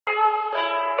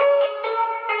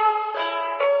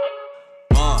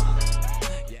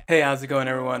Hey, how's it going,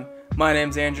 everyone? My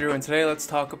name's Andrew, and today let's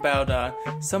talk about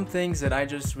some things that I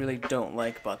just really don't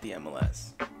like about the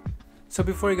MLS. So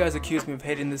before you guys accuse me of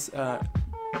hating this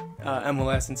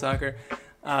MLS and soccer,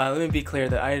 let me be clear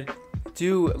that I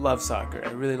do love soccer.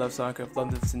 I really love soccer. I've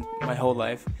loved it since my whole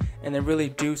life, and I really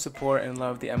do support and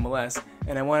love the MLS,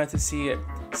 and I wanted to see it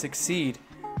succeed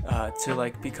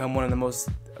to become one of the most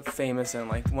famous and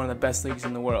one of the best leagues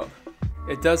in the world.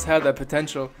 It does have that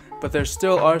potential, but there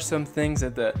still are some things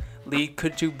that the league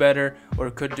could do better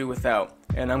or could do without.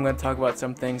 And I'm going to talk about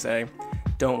some things I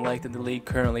don't like that the league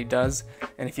currently does.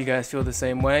 And if you guys feel the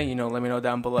same way, let me know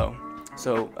down below.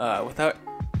 So without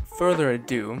further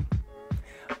ado,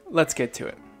 let's get to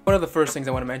it. One of the first things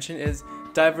I want to mention is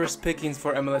diverse pickings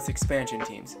for MLS expansion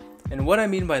teams. And what I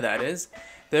mean by that is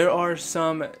there are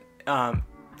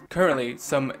currently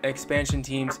some expansion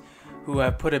teams who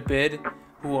have put a bid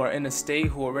who are in a state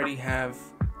who already have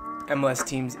MLS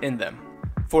teams in them.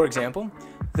 For example,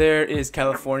 there is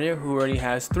California, who already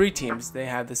has 3 teams. They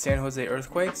have the San Jose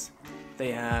Earthquakes,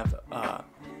 they have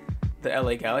the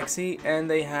LA Galaxy, and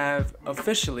they have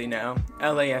officially now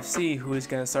LAFC, who is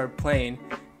going to start playing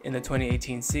in the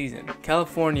 2018 season.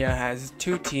 California has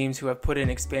 2 teams who have put in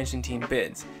expansion team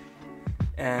bids.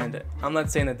 And I'm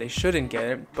not saying that they shouldn't get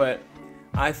it, but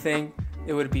I think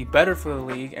it would be better for the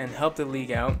league and help the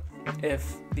league out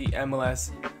if the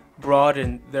MLS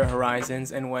broadened their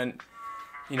horizons and went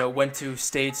to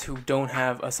states who don't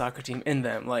have a soccer team in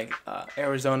them, like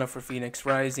Arizona for Phoenix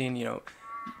Rising,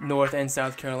 North and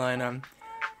South Carolina,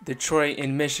 Detroit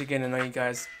in Michigan. I know you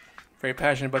guys are very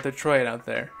passionate about Detroit out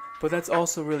there, but that's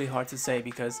also really hard to say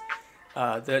because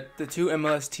the 2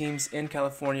 MLS teams in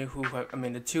California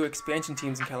the 2 expansion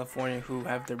teams in California who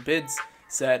have their bids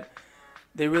set,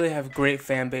 they really have great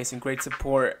fan base and great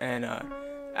support and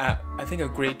I think a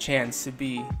great chance to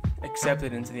be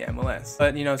accepted into the MLS.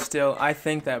 But still, I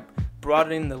think that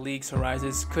broadening the league's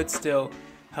horizons could still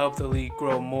help the league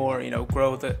grow more,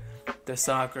 grow the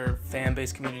soccer fan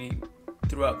base community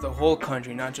throughout the whole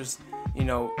country, not just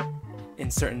in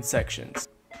certain sections.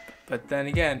 But then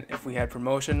again, if we had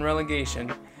promotion and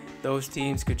relegation, those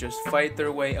teams could just fight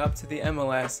their way up to the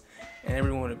MLS and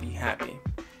everyone would be happy,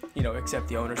 except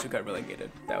the owners who got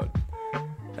relegated. That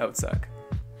would suck.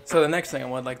 So the next thing I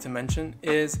would like to mention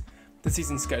is the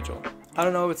season schedule. I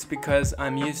don't know if it's because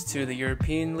I'm used to the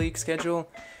European League schedule,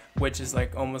 which is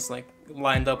almost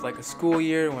lined up like a school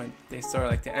year when they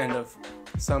start the end of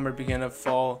summer, beginning of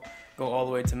fall, go all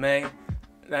the way to May.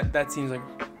 That seems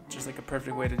just a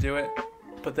perfect way to do it.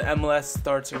 But the MLS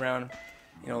starts around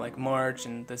March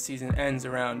and the season ends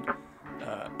around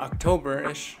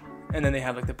October-ish, and then they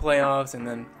have the playoffs and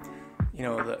then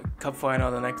the cup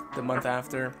final the month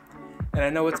after. And I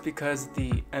know it's because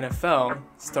the NFL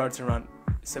starts around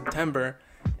September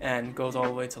and goes all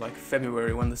the way to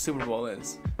February when the Super Bowl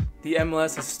is. The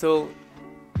MLS is still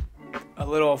a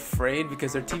little afraid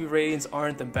because their TV ratings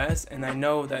aren't the best, and I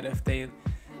know that if they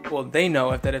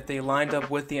lined up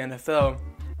with the NFL,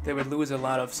 they would lose a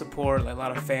lot of support, a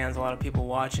lot of fans, a lot of people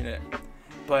watching it.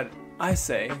 But I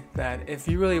say that if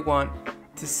you really want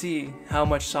to see how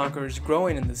much soccer is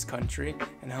growing in this country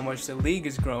and how much the league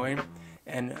is growing,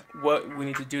 and what we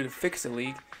need to do to fix the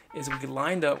league is we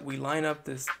line up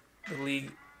the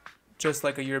league just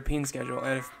like a European schedule.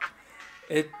 And if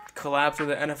it collapsed with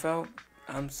the NFL,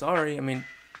 I'm sorry.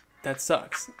 That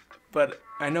sucks. But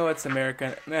I know it's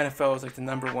America. NFL is the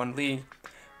number 1 league.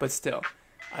 But still,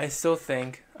 I still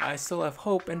have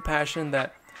hope and passion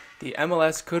that the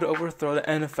MLS could overthrow the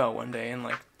NFL one day in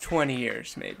 20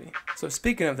 years maybe. So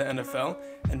speaking of the NFL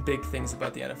and big things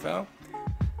about the NFL,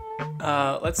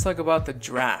 let's talk about the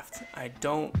draft. I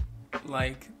don't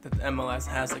like that the MLS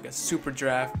has a super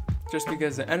draft, just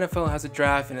because the NFL has a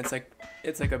draft and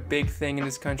it's a big thing in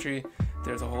this country.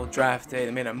 There's a whole draft day.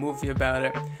 They made a movie about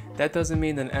it. That doesn't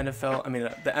mean that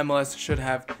the MLS should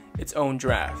have its own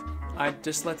draft. I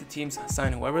just let the teams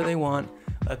sign whoever they want,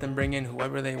 let them bring in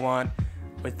whoever they want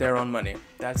with their own money.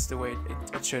 That's the way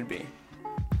it should be.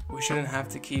 We shouldn't have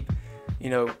to keep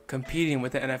competing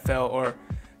with the NFL or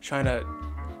trying to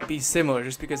be similar.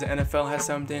 Just because the NFL has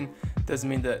something doesn't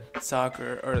mean that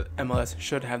soccer or MLS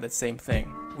should have that same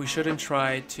thing. We shouldn't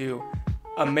try to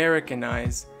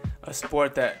Americanize a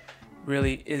sport that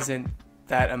really isn't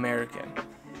that American.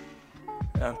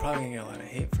 I'm probably gonna get a lot of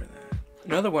hate for that.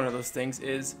 Another one of those things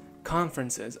is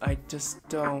conferences. I just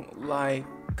don't like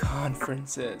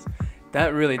conferences.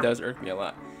 That really does irk me a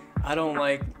lot. I don't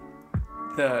like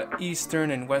the Eastern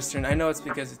and Western. I know it's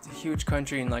because it's a huge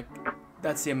country and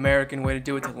that's the American way to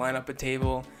do it, to line up a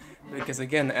table, because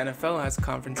again the NFL has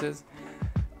conferences.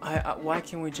 Why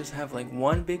can't we just have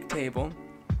one big table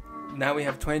now we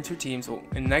have 22 teams. Well,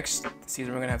 in next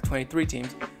season, we're going to have 23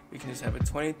 teams. We can just have a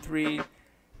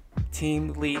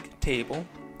 23-team league table.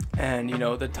 And,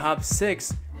 the top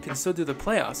 6 can still do the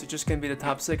playoffs. It's just going to be the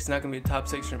top 6, not going to be the top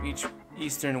 6 from each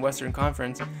Eastern and Western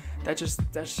Conference. That's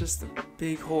just a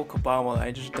big whole cabal that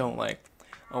I just don't like.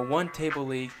 A one-table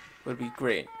league would be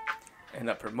great. And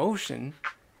a promotion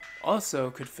also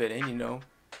could fit in,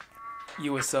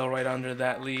 USL right under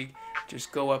that league.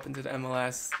 Just go up into the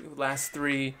MLS. Last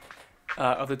 3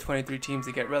 of the 23 teams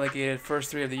that get relegated.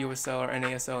 First 3 of the USL or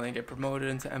NASL and they get promoted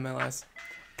into MLS.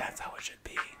 That's how it should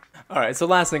be. Alright, so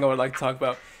last thing I would like to talk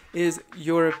about is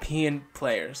European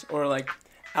players, or like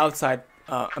outside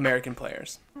American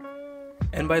players.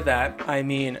 And by that, I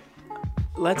mean,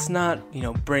 let's not,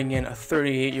 bring in a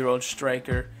 38-year-old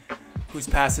striker who's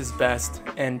past his best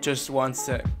and just wants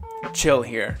to chill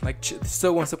here.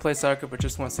 Still wants to play soccer, but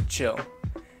just wants to chill.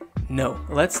 No,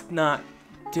 let's not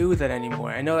do that anymore.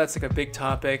 I know that's like a big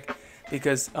topic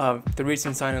because of the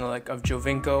recent signing of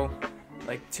Giovinco,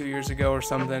 2 years ago or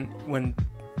something.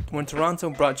 When Toronto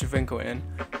brought Giovinco in,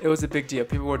 it was a big deal.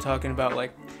 People were talking about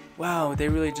wow, they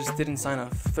really just didn't sign a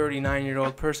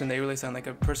 39-year-old person. They really signed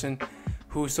a person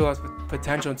who still has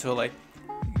potential to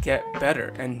get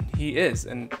better, and he is.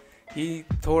 And he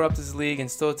tore up this league and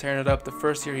still tearing it up. The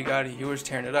first year he got it, he was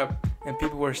tearing it up, and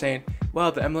people were saying, wow,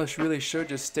 the MLS really should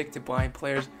just stick to buying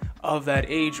players of that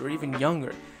age or even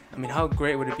younger. I mean, how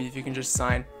great would it be if you can just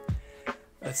sign,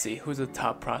 let's see, who's the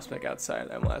top prospect outside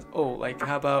of MLS? Oh,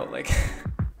 how about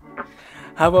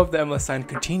how about the MLS signed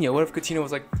Coutinho? What if Coutinho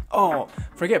was oh,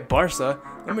 forget Barca,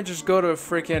 let me just go to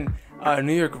freaking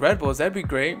New York Red Bulls? That'd be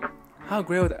great. How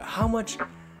great would that? How much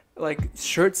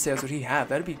shirt sales would he have?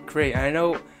 That'd be great. And I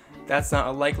know that's not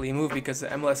a likely move because the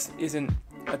MLS isn't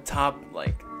a top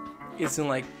what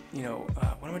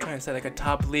am I trying to say? A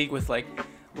top league with a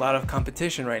lot of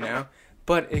competition right now.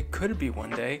 But it could be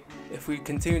one day if we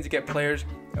continue to get players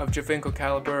of Giovinco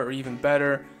caliber or even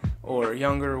better or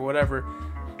younger or whatever.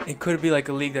 It could be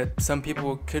a league that some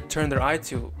people could turn their eye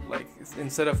to,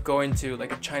 instead of going to a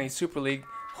Chinese Super League,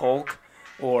 Hulk,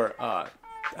 or I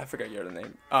forgot your other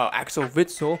name, Axel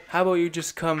Witsel. How about you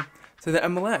just come to the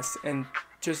MLS and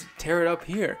just tear it up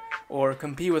here, or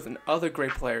compete with other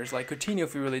great players like Coutinho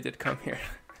if he really did come here.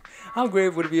 How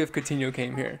great would it be if Coutinho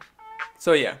came here?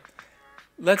 So yeah,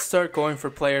 let's start going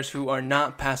for players who are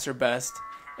not past their best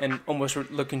and almost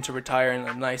looking to retire in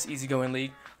a nice, easygoing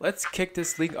league. Let's kick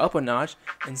this league up a notch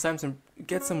and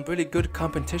get some really good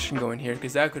competition going here,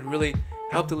 because that could really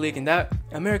help the league. And that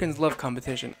Americans love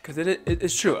competition, because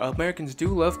it's true. Americans do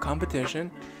love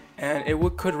competition, and it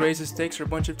could raise the stakes for a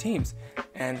bunch of teams.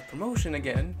 And promotion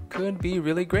again could be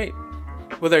really great.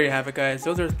 Well, there you have it, guys.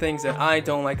 Those are things that I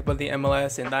don't like about the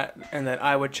MLS and that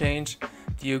I would change.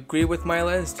 Do you agree with my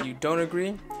list? Do you don't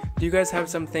agree? Do you guys have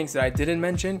some things that I didn't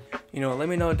mention? Let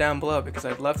me know down below, because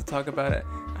I'd love to talk about it.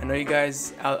 I know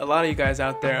a lot of you guys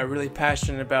out there are really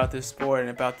passionate about this sport and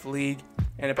about the league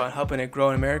and about helping it grow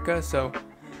in America. So,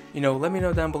 let me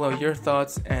know down below your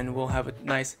thoughts, and we'll have a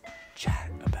nice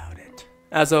chat about it.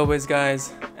 As always,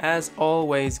 guys,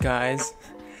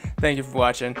 thank you for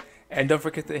watching. And don't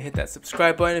forget to hit that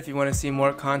subscribe button if you want to see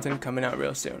more content coming out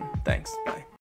real soon. Thanks.